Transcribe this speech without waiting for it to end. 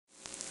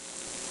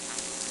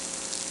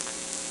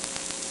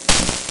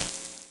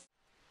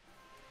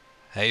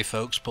Hey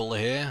folks, Pauleh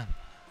here,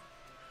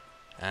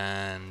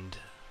 and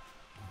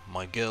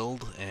my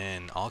guild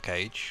in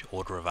ArcheAge,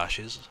 Order of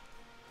Ashes,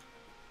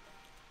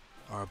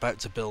 are about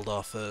to build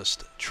our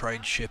first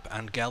trade ship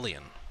and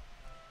galleon.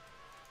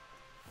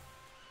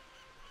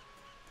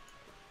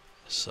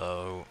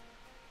 So,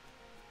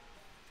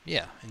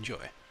 yeah,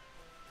 enjoy.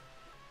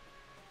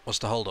 What's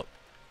the hold up?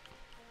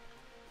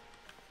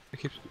 I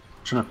keep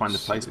trying to find the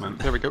placement.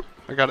 There we go.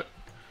 I got it.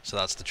 So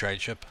that's the trade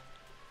ship.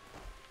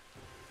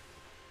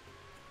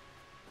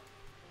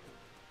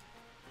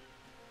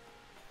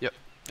 Yep.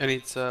 I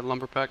need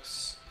lumber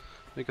packs.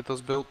 Let me get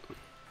those built.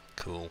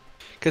 Cool.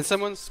 Can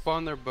someone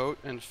spawn their boat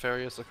and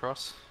ferry us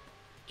across?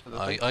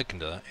 I can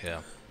do that,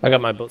 yeah. I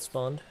got my boat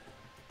spawned.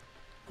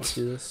 Let's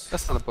do this.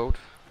 That's not a boat.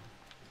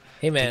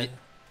 Hey man.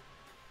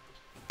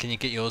 Can you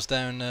get yours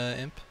down,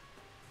 Imp?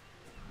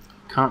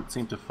 Can't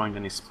seem to find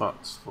any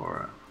spots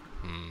for it.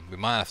 We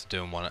might have to do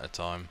them one at a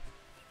time.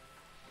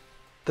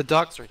 The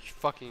docks are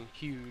fucking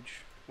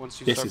huge once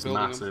you This start is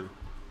building massive. them.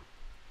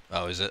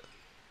 Oh, is it?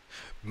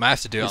 We might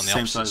have to do it It's on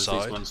the same opposite size as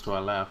these side. ones to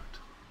our left.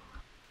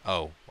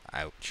 Oh,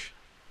 ouch.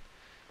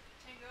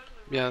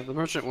 Yeah, the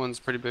merchant one's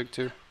pretty big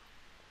too.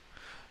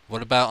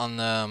 What about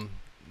on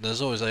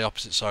there's always the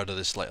opposite side of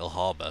this little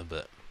harbour,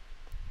 but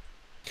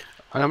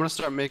And I'm gonna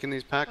start making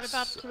these packs. What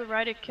about to the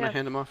right of I'm gonna Kip?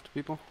 hand them off to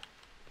people.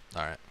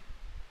 alright.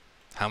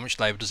 How much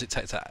labour does it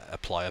take to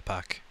apply a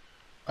pack?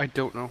 I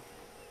don't know.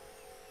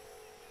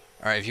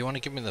 Alright, if you want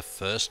to give me the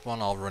first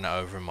one, I'll run it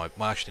over in my...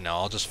 Well, actually, no,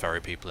 I'll just ferry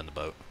people in the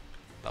boat.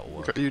 That will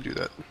work. Okay, you do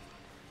that.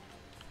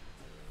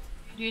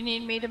 Do you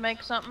need me to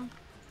make something?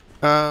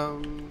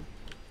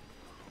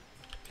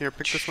 Here,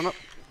 pick this one up.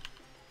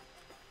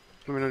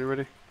 Let me know when you're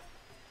ready.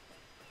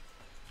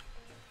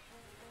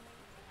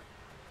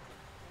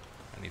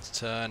 I need to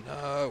turn.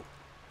 Oh!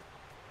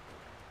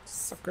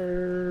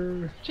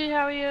 Sucker. See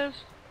how he is?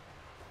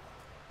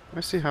 I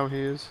see how he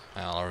is.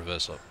 Hang on, I'll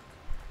reverse up.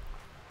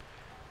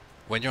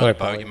 When you're on the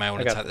boat, you Pauleh. may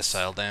want I to got take the this.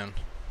 sail down.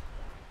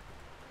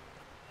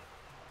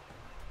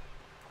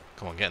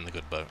 Come on, get in the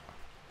good boat.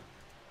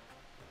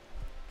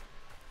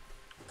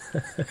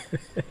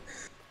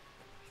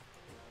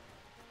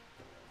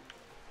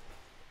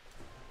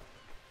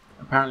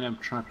 Apparently I'm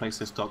trying to place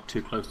this dock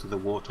too close to the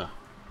water.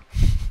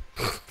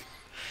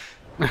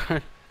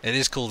 It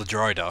is called a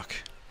dry dock.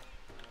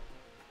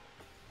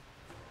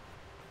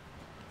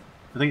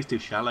 I think it's too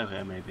shallow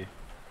here, maybe.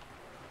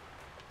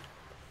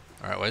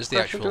 Alright, where's the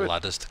I can do actual it.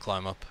 ladders to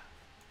climb up?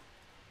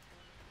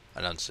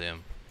 I don't see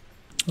them.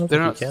 They're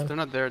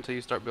not there until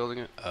you start building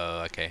it.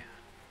 Oh, okay.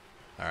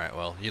 Alright,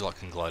 well, you lot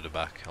can glide it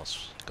back. I'll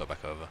go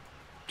back over.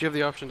 Do you have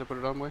the option to put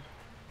it on, Way?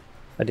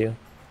 I do.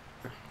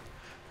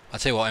 I'll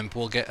tell you what, Imp,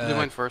 we'll get Do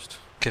mine first.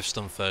 Kif's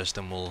done first,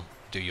 and we'll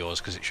do yours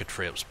because it should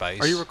free up space.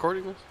 Are you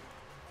recording this?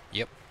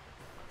 Yep.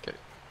 Okay.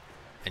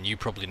 And you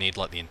probably need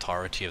like the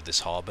entirety of this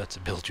harbour to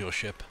build your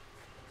ship.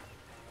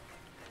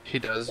 He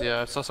does,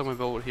 yeah. I saw someone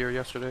build it here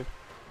yesterday.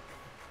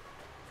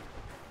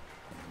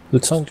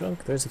 Loot song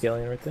junk. There's a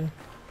galleon right there.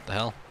 The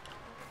hell?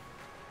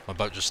 My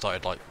boat just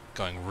started like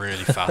going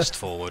really fast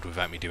forward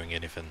without me doing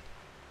anything.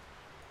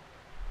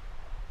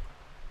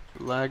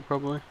 Lag,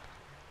 probably.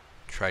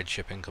 Trade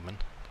ship incoming.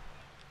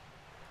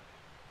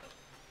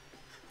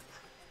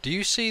 Do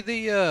you see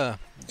the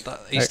that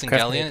Eastern craft me a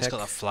Galleon? It's pick. got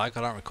that flag.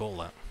 I don't recall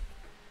that.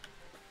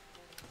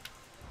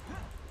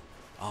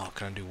 Oh,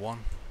 can I do one?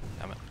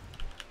 Damn it.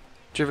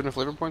 Do you have enough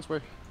labor points,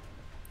 Way?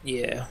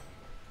 Yeah.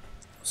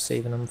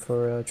 Saving them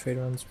for trade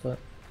runs, but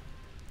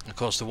Of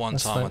course, the one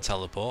That's time I fine.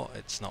 teleport,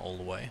 it's not all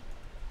the way.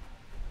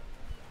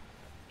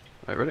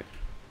 Alright, ready?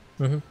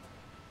 mm-hmm.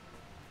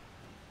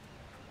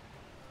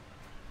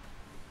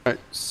 Alright,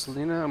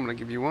 Selena, I'm gonna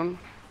give you one.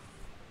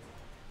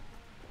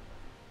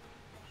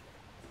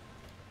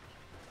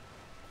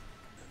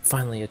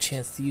 Finally a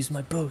chance to use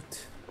my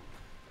boat.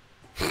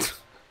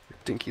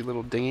 Dinky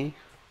little dinghy.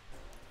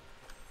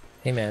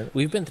 Hey man,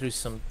 we've been through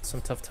some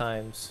tough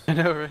times. I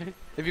know, right?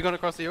 Have you gone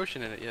across the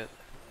ocean in it yet?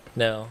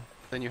 No,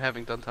 Then you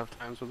haven't done tough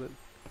times with it.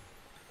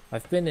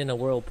 I've been in a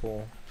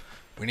whirlpool.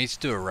 We need to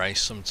do a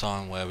race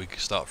sometime where we can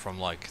start from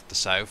like the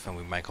south and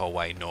we make our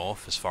way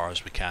north as far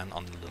as we can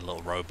on the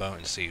little rowboat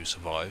and see who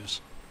survives.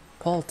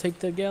 Paul, take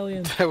the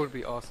galleon. That would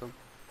be awesome.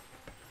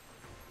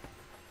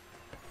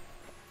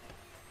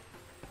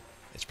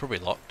 It's probably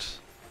locked.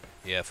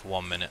 Yeah, for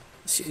 1 minute.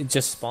 It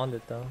just spawned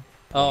it though.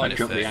 Oh, Minute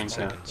dropped the 30 anchor.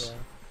 seconds.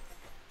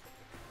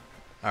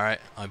 yeah. Alright,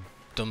 I've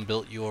done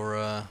built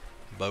your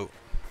boat.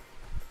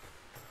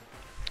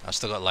 I've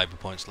still got labour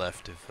points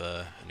left if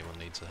anyone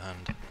needs a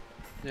hand.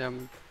 Yeah,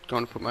 I'm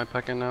going to put my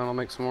pack in now and I'll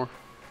make some more.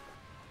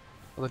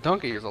 Well, the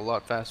donkey is a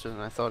lot faster than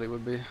I thought it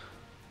would be.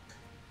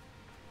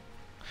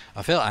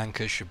 I feel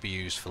anchors should be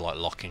used for like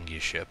locking your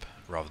ship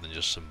rather than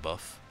just some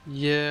buff.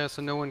 Yeah,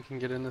 so no one can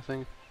get in the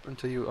thing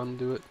until you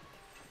undo it.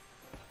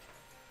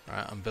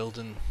 Alright, I'm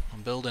building.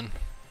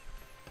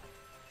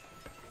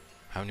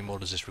 How many more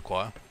does this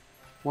require?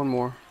 One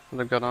more that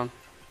I've got on.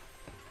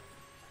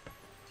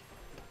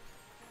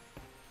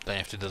 Don't you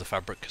have to do the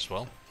fabric as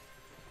well?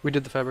 We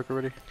did the fabric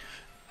already.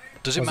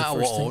 Does it Was the matter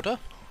first what thing? order?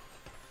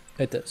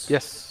 It does.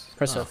 Yes.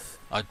 Press Oh. F.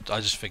 I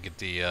just figured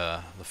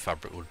the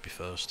fabric would be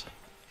first.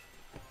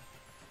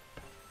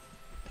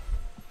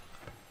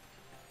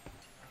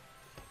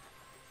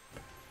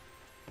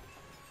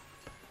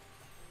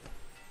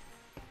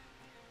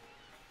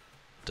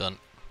 Done.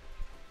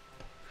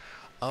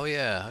 Oh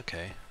yeah,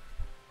 okay.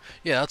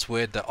 Yeah, that's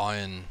weird that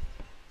iron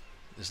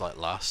is like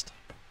last.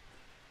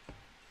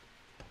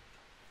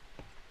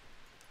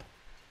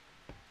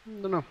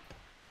 Don't know.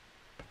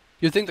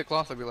 You'd think the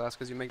cloth would be last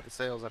because you make the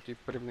sails after you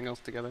put everything else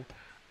together.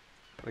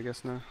 But I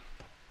guess no.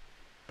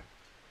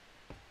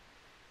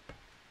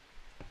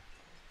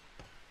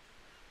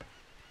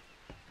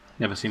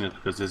 Never seen it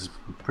because there's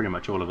pretty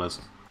much all of us.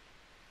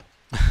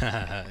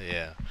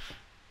 Yeah.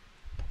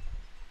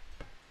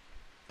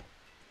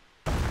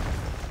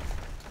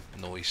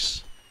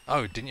 Nice.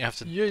 Oh, didn't you have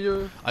to? Yeah,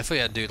 yeah. I thought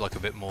you had to do like a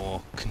bit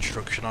more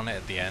construction on it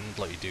at the end,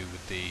 like you do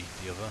with the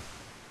other.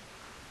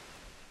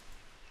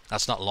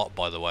 That's not a lot,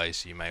 by the way,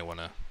 so you may want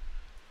to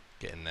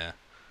get in there.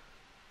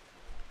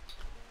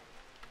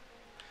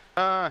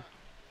 Ah,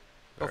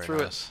 go Very through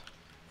nice.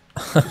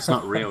 It's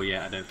not real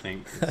yet, I don't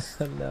think. It's,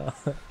 No.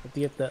 If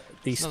you get the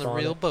It's not a despawn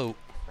real it. boat.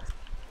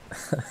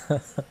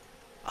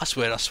 I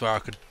swear I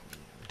could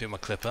do my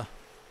clipper.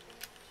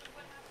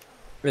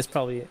 It's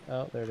probably.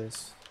 Oh, there it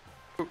is.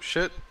 oh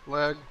shit,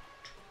 lag.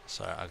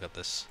 Sorry, I got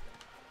this.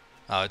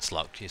 Oh, it's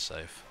locked. You're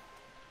safe.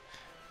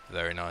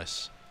 Very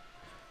nice.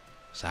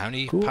 So how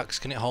many Cool. packs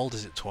can it hold?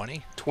 Is it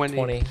 20?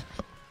 20.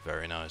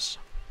 Very nice.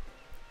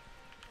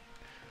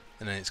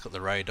 And then it's got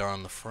the radar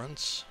on the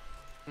front,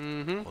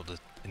 Mm-hmm. or the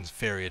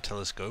inferior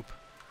telescope.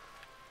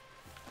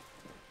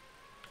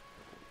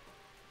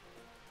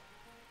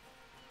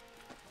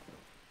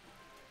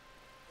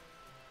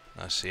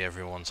 I see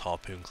everyone's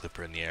harpoon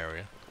clipper in the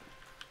area.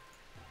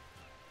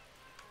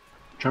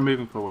 try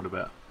moving forward a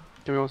bit.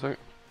 Give me 1 second.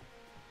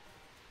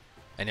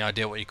 Any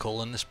idea what you're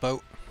calling this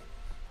boat?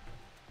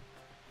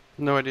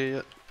 No idea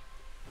yet.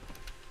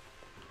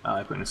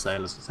 I put in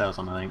sails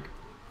on, I think.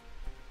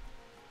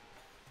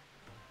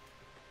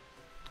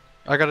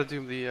 I gotta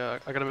do the,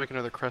 I gotta make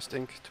another crest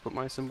ink to put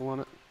my symbol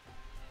on it.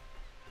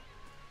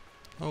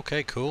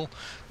 Okay, cool.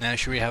 Now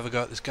should we have a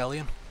go at this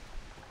galleon?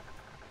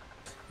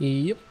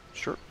 Yep.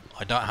 Sure.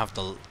 I don't have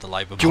the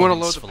labour Do you want to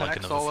load points the for like packs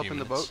another all few up in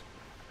the minutes. boat?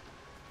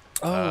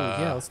 Oh,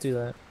 yeah, Uh, let's do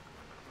that.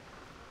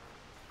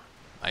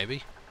 Maybe.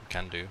 We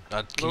can do.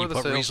 Can Lower you the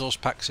put sails. resource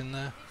packs in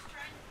there?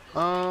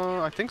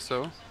 I think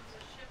so.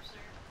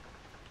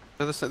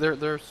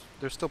 They're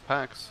still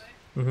packs.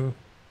 Mm-hmm.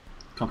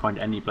 Can't find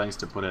any place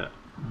to put it.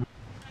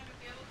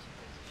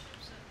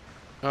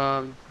 You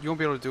won't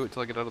be able to do it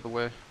till I get out of the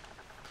way.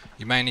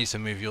 You may need to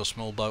move your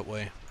small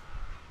boatway.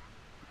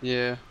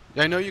 Yeah.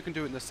 I know you can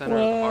do it in the center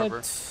of the harbor.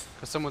 What?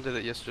 Because someone did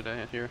it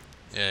yesterday here.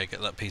 Yeah,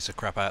 get that piece of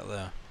crap out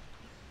there.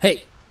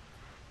 Hey!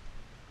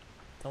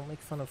 Don't make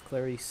fun of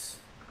Clarice.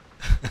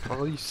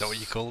 Is that what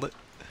you called it?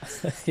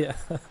 Yeah.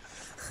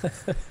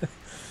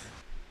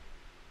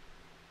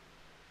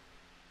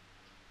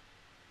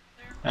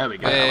 There we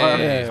go. Hey,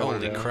 there we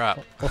holy go. crap.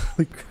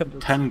 Holy crap.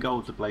 10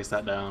 gold to place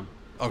that down.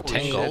 Oh, Holy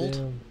 10 shit. gold?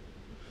 Damn.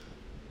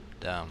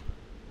 Damn.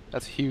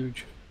 That's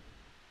huge.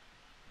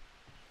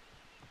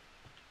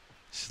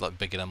 This is like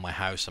bigger than my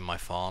house and my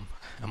farm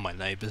and my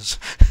neighbours.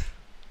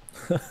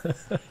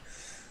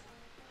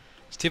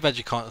 It's too bad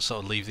you can't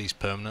sort of leave these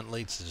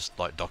permanently to just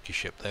like dock your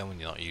ship there when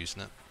you're not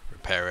using it.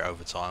 Repair it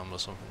over time or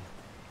something.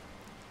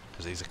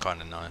 Because these are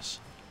kind of nice.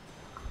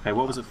 Hey,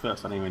 what was it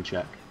first? I didn't even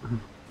check.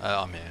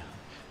 I'm here.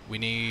 We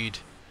need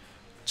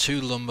 2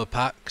 lumber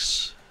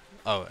packs.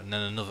 Oh, and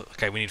then another.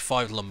 Okay, we need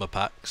 5 lumber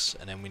packs,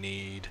 and then we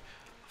need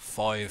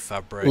 5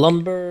 fabric.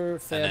 Lumber,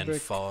 and fabric, then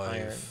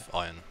 5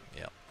 iron.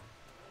 Yeah.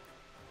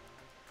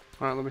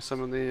 Alright, let me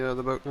summon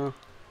the boat now.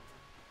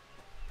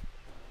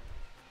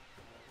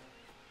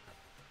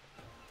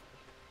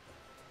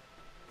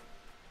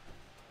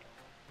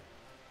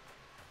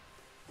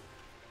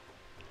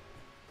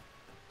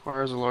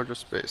 Requires a larger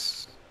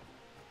space.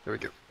 There we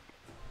go.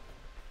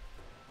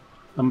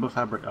 Lumber,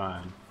 fabric,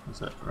 iron.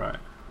 Is it? Right.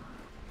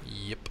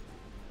 Yep.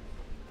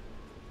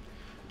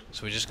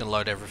 So we're just gonna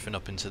load everything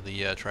up into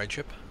the trade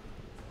ship.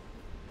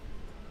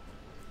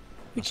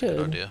 We That's a good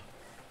could. idea.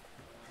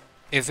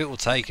 If it will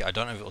take it, I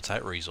don't know if it will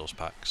take resource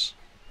packs,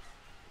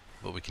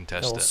 but we can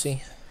test We'll it.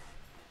 see.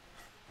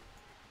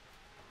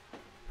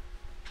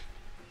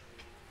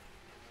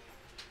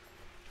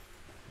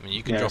 I mean,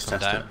 you can Yeah, drop let's them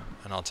test down, it.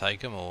 and I'll take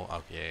them, or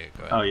yeah,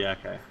 go Oh, ahead. yeah,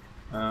 okay.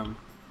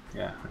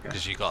 Yeah, okay.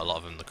 Because you got a lot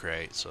of them to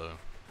create, so.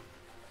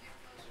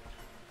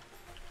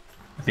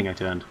 I think I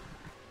turned.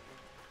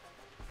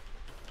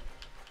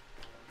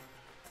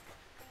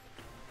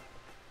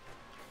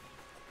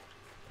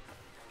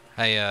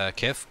 Hey,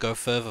 Kif, go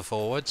further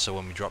forward, so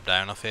when we drop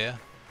down off here,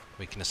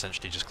 we can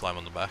essentially just climb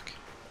on the back.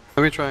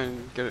 Let me try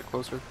and get it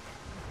closer.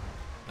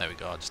 There we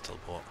go, I'll just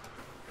teleport.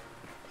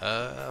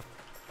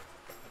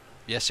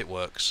 Yes, it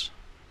works.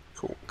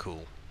 Cool.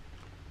 Cool.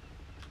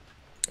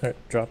 Alright,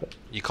 drop it.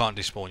 You can't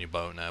despawn your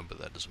boat now, but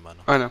that doesn't matter.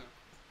 I know.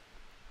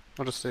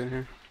 I'll just stay in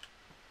here.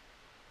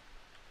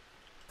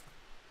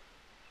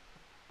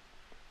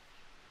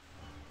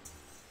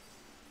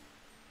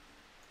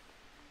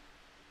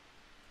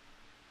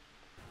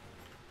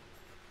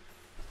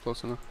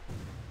 Close enough.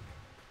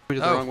 We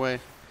did the Oh. wrong way.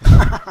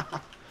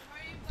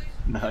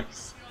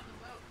 Nice.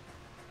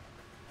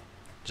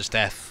 Just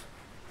F.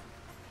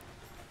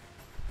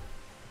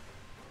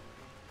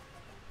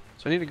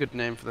 So I need a good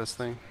name for this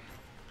thing.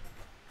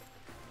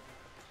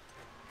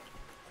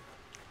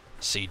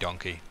 Sea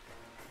donkey.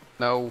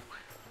 No.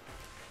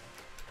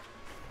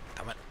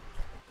 Damn it.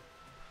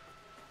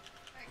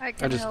 I I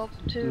can just help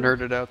too.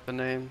 nerded out the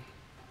name.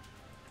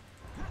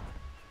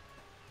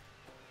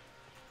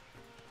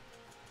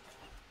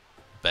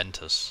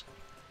 Ventus.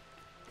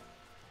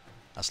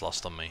 That's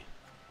lost on me.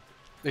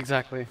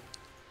 Exactly.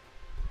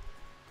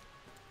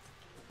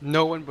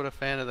 No one but a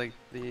fan of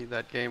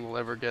that game will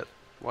ever get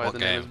why What the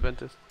name is game?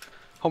 Ventus.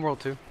 Homeworld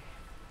 2.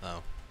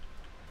 Oh.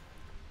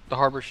 The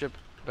harbor ship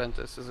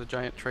Ventus is a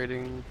giant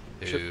trading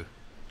ship. Ew.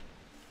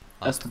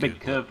 That's the big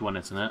Google it. curved one,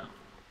 isn't it?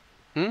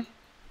 Hmm?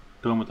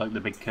 The one with like the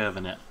big curve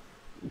in it.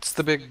 It's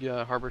the big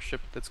harbor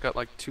ship that's got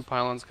like 2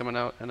 pylons coming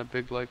out and a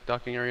big like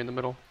docking area in the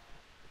middle.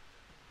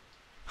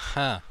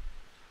 Huh.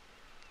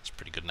 That's a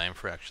pretty good name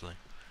for it, actually.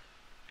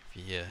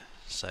 If you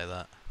say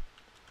that.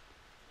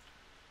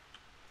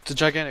 It's a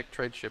gigantic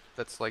trade ship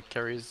that's like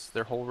carries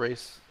their whole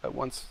race at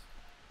once.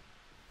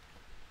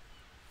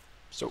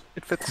 So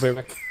it fits. Is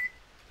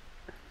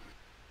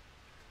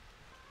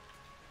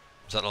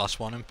that the last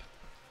one, Imp?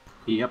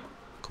 Yep.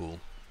 Cool.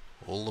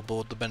 All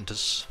aboard the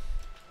Ventus.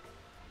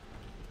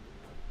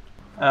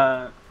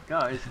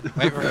 Guys.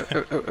 Wait,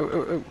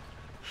 Oh.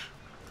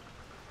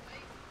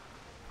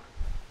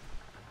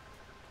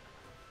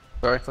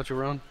 Sorry, I thought you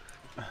were on.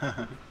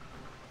 Let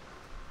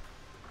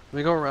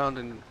me go around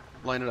and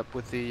line it up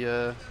with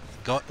the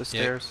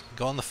stairs.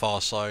 Go on the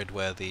far side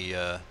where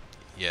the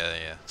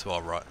yeah. To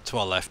our right, to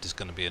our left is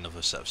going to be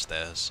another set of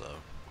stairs. So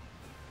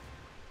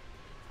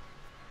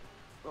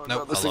Oh, Nope,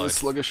 no, this I thing lied. is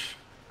sluggish.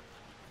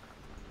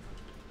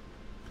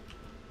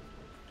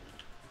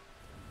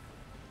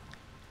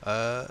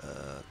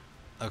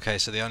 okay.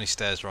 So the only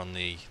stairs are on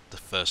the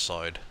first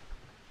side.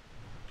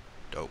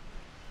 Dope.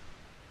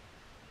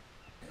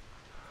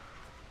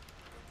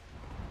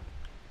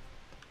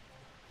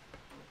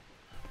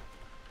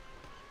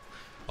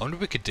 I wonder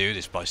if we could do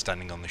this by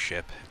standing on the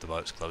ship if the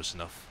boat's close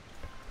enough.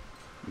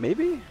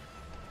 Maybe?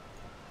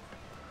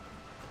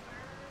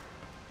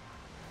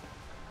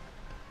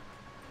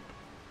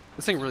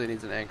 This thing really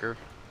needs an anchor.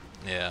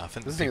 Yeah, I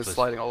think This thing is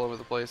sliding all over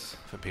the place.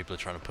 I think people are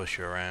trying to push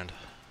you around.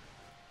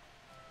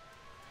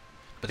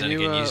 But Can then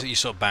you, again, you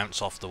sort of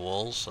bounce off the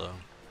walls, so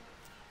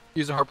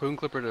Use a harpoon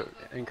clipper to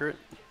anchor it.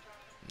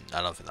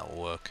 I don't think that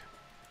will work.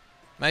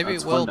 Maybe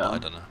That's it will, fun, but I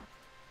Dan. don't know.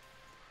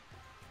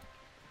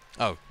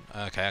 Oh,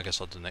 okay, I guess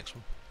I'll do the next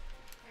one.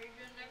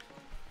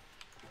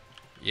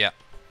 Yeah.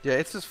 Yeah,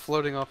 it's just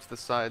floating off to the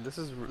side. This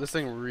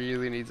thing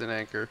really needs an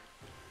anchor.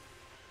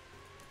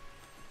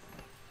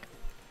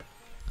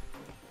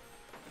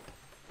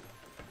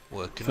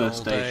 Working First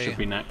all stage day should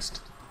be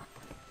next.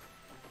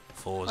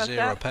 for What's 0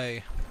 that?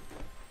 pay.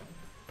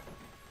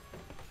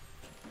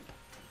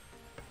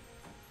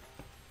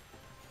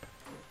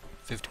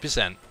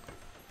 %.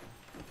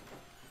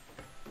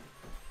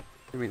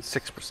 You mean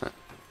 6%?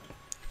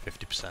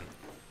 50%.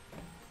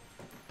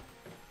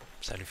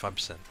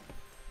 75%.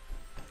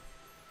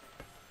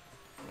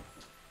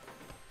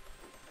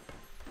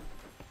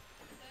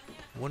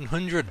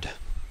 $100.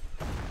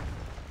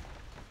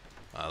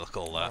 Oh, look at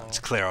all that. It's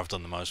clear I've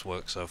done the most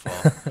work so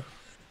far.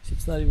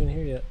 Ship's not even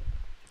here yet.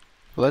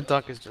 Well, that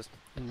dock is just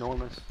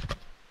enormous.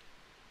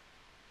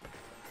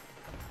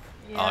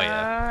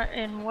 Yeah,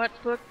 and what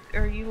book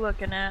are you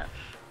looking at?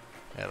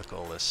 Yeah, look at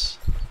all this.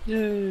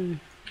 Yay!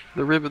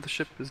 The rib of the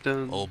ship is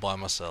done. All by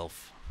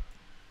myself.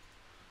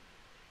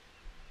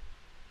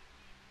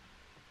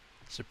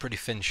 It's a pretty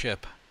thin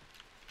ship.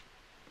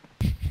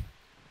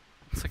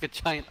 It's like a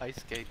giant ice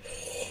skate.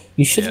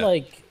 You should Yeah.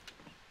 like,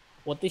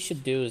 what they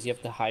should do is you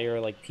have to hire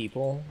like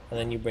people, and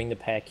then you bring the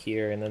pack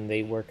here, and then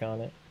they work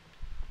on it.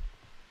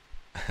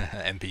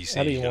 NPC,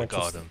 That'd be you more gotta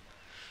guard interesting.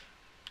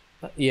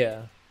 them.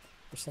 Yeah,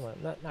 or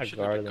something. Not Should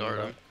guard never them. guard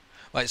but- 'em.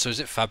 Wait, so is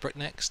it fabric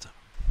next?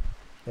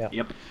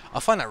 Yep. I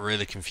find that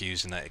really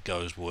confusing that it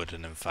goes wood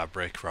and then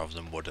fabric rather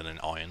than wood and then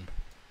iron.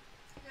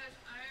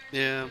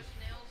 Yeah.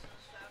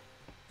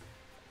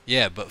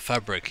 Yeah, but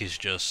fabric is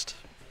just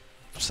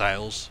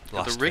sails, Yeah, the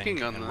lasting,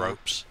 rigging on and the-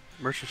 ropes.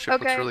 Merchant ship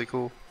looks Okay. really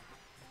cool.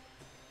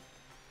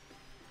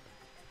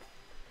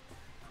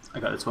 I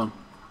got this one.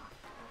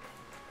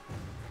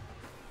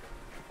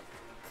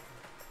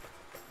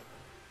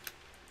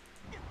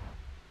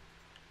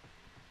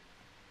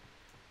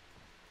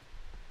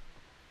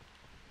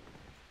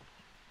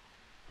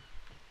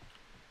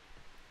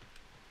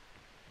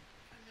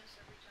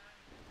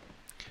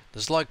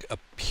 There's like a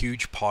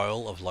huge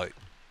pile of like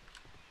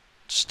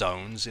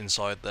stones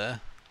inside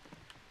there.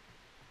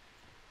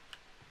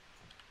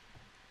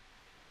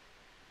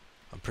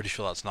 I'm pretty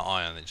sure that's not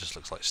iron, it just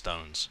looks like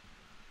stones.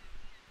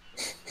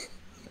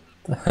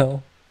 The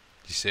hell?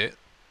 Do you see it?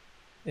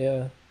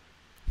 Yeah.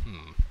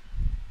 Hmm.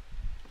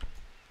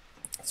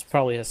 This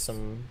probably has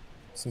some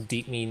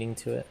deep meaning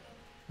to it.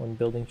 When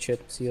building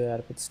ships, you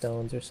gotta put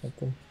stones or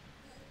something.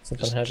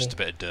 Something heavy. Just a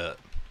bit of dirt.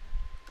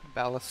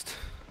 Ballast.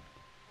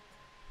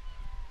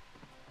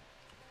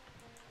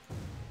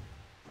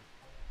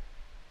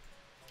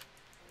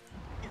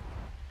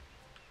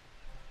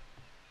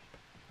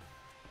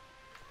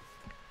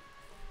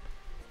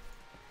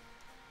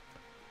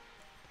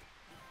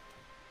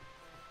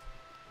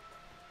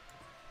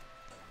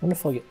 I wonder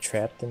if I'll get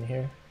trapped in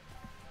here.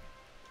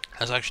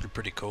 That's actually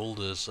pretty cool.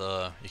 There's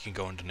you can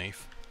go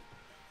underneath.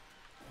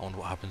 I wonder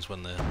what happens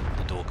when the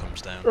door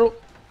comes down. Oh!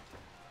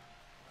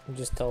 You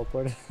just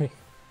teleported me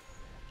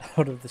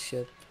out of the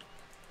ship.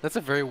 That's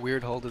a very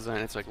weird hull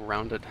design. It's like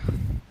rounded.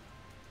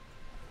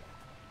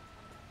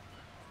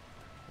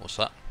 What's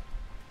that?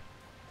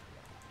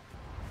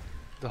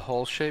 The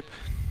hull shape.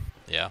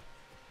 Yeah.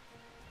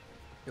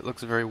 It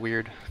looks very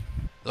weird.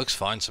 It looks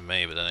fine to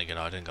me, but then again,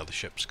 I didn't got the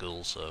ship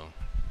school, so.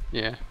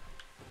 Yeah.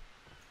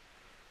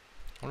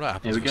 What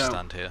happens if we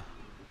stand here?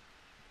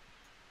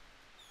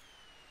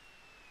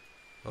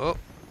 Oh,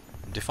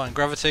 define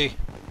gravity.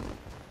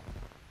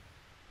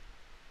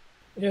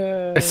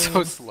 Yeah. It's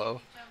so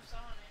slow.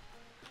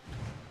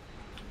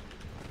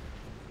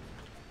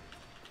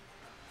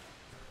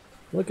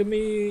 Look at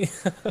me.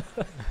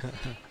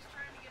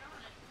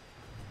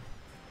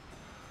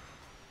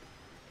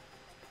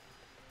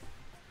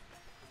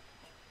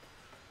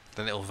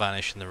 Then it'll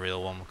vanish and the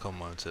real one will come,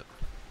 won't it?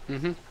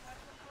 Mm-hmm.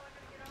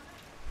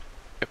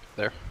 Yep,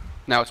 there.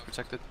 Now it's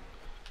protected.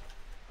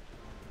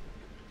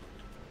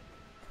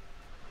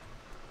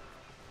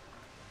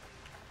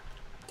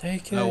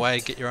 Take it. No way,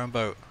 get your own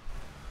boat.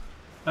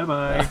 Bye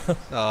bye.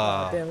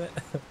 Ah, Damn it.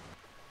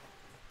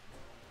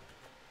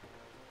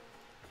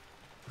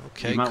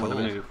 okay, You might cool.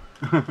 want to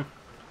move.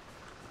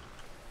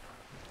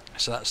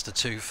 So that's the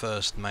two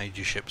first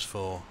major ships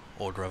for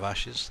Order of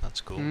Ashes.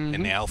 That's cool. In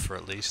Mhm. the alpha,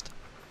 at least.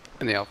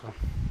 In the alpha.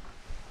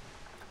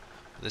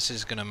 This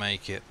is going to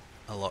make it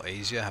a lot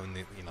easier having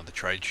the the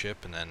trade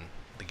ship and then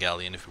the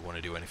galleon if we want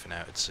to do anything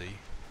out at sea.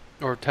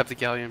 Or to have the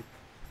galleon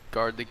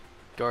guard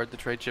the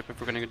trade ship if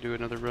we're gonna do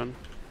another run.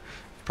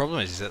 The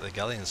problem is that the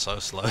galleon's so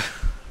slow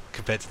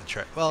compared to the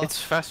trade. Well,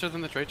 It's faster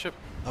than the trade ship.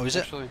 oh, is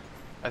it? Actually,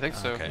 I think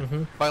so. Okay.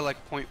 Mm-hmm. By like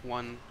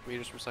 0.1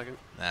 meters per second.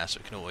 Nah, so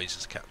we can always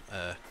just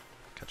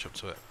catch up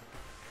to it.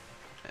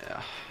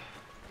 Yeah.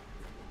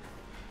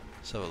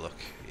 So look,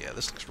 yeah,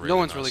 this looks really No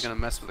one's nice. really gonna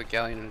mess with a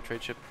galleon and a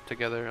trade ship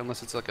together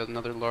unless it's like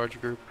another large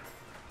group.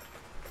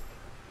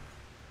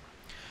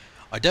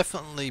 I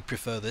definitely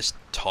prefer this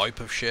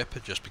type of ship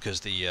just because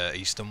the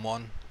eastern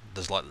one,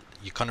 there's like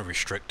you're kind of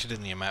restricted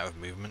in the amount of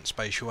movement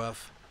space you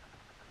have,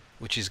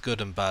 which is good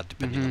and bad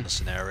depending on the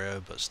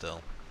scenario, but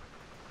still.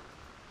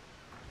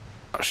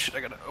 Oh shit!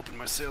 I gotta open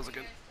my sails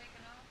again.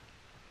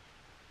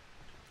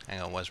 Hang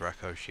on, where's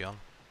Rako? Is she on?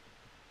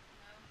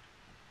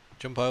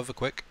 Jump over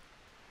quick.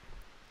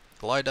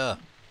 Glider.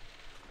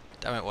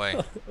 Damn it, way.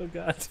 Oh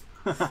god.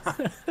 You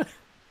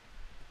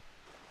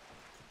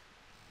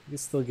can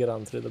still get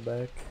on through the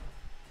back.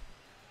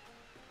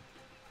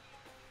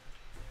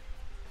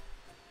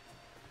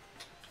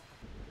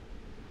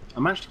 I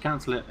managed to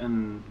cancel it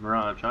in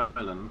Mirage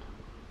Island.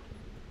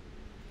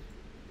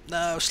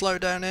 No, slow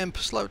down, imp.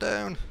 Slow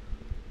down.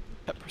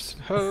 Pepperson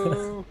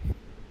ho!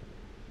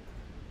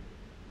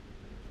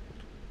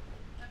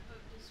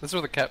 This is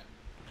where the cap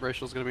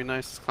ratio is gonna be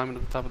nice. It's climbing to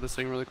the top of this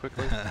thing really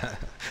quickly.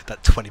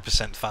 That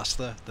 20%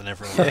 faster than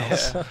everyone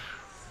else. Yeah.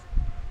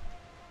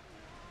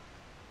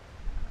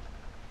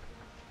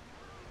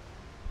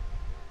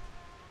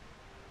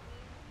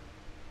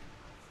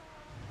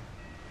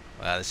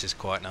 Wow, this is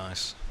quite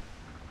nice.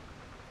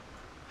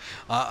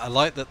 I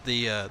like that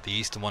the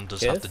eastern one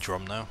does have Yes? the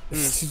drum now.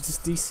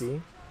 Just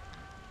DC.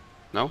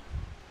 No.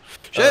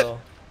 Shit! Oh.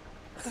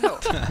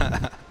 What the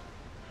hell?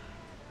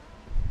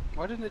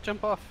 Why didn't it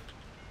jump off?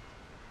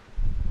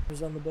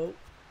 Who's on the boat?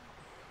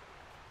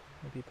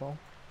 Maybe Paul.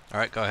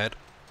 Alright, go ahead.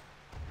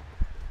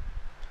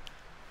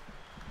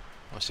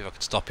 Let's see if I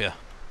can stop you. I'll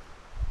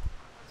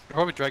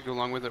probably drag you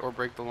along with it or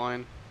break the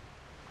line.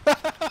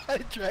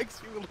 It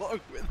drags you along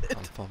with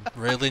it. I'm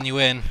reeling you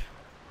in.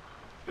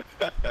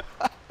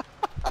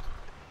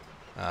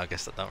 I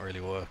guess that don't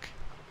really work.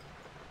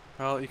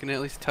 Well, you can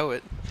at least tow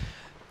it.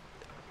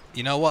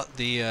 You know what?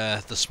 The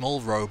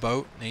small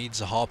rowboat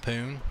needs a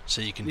harpoon,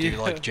 so you can do Yeah.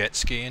 like jet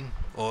skiing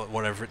or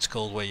whatever it's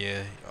called, where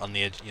you're on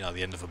the edge, the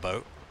end of a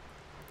boat.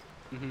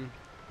 Mm-hmm.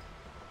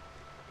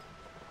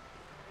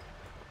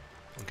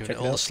 I'm giving Check it it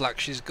all the out. slack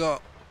she's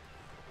got.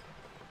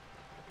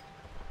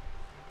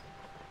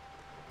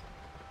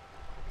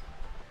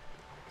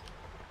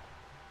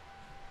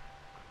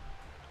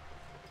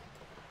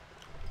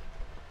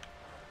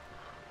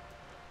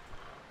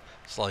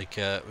 It's like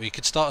we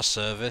could start a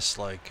service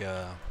like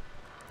the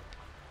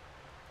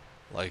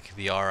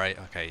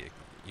R8. Okay,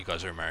 you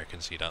guys are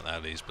Americans, so you don't know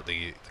these, but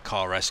the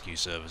car rescue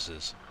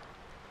services,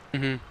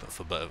 Mm-hmm. but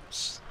for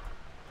boats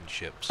and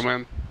ships. Come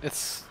on.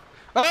 It's...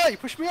 Ah! You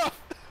pushed me off!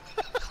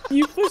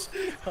 You pushed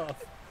me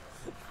off.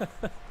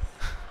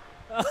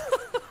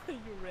 You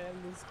ran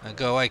this.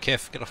 Go away,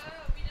 Kif. Get off.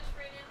 Oh, we just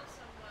ran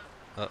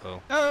into someone. Uh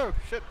oh. Oh,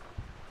 shit.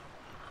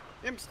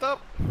 Imp,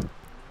 stop!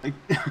 I-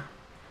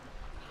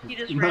 He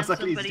just Not ran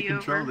exactly easy somebody to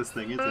control over. this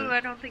thing, is Ooh, it? I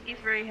don't think he's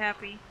very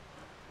happy.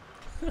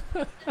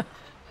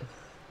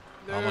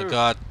 Oh my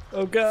god.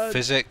 Oh god.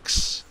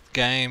 Physics.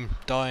 Game.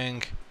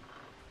 Dying.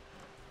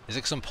 Is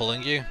it 'cause I'm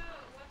pulling you?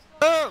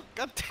 Oh,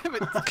 god damn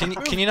it!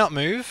 Can you not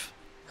move?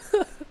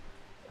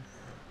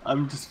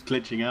 I'm just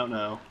glitching out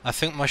now. I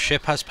think my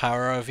ship has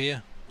power over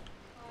you.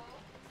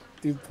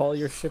 Dude, Paul,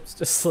 your ship's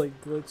just like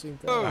glitching.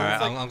 Oh,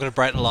 Alright, like- I'm gonna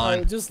break the Oh, line.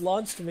 it just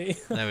launched me.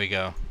 There we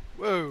go.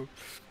 Whoa.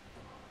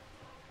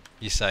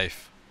 You're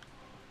safe.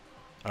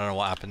 I don't know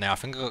what happened now. I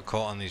think I got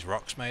caught on these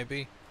rocks,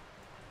 maybe.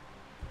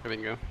 There we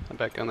go. I'm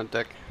back on the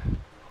deck.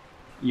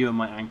 You are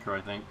my anchor,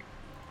 I think.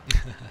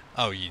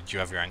 Oh, do you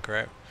have your anchor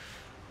out?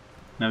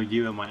 No,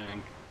 you are my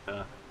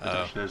anchor.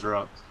 Attached to those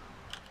rocks.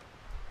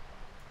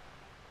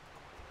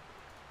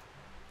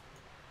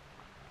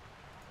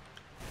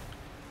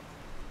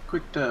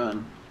 Quick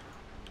turn.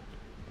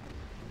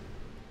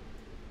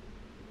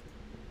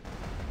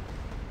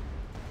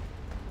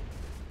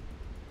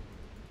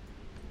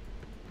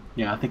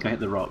 Yeah, I think I hit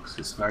the rocks.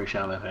 It's very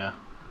shallow here.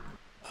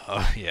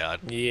 Oh, yeah.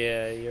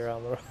 Yeah, you're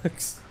on the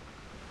rocks.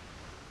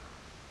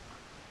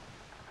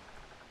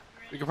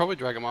 We could probably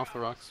drag him off the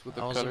rocks with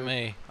the That wasn't cutter.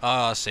 me. Oh,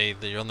 I see.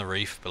 You're on the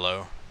reef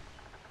below.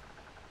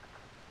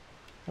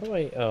 How do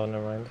I... Oh,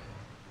 never mind.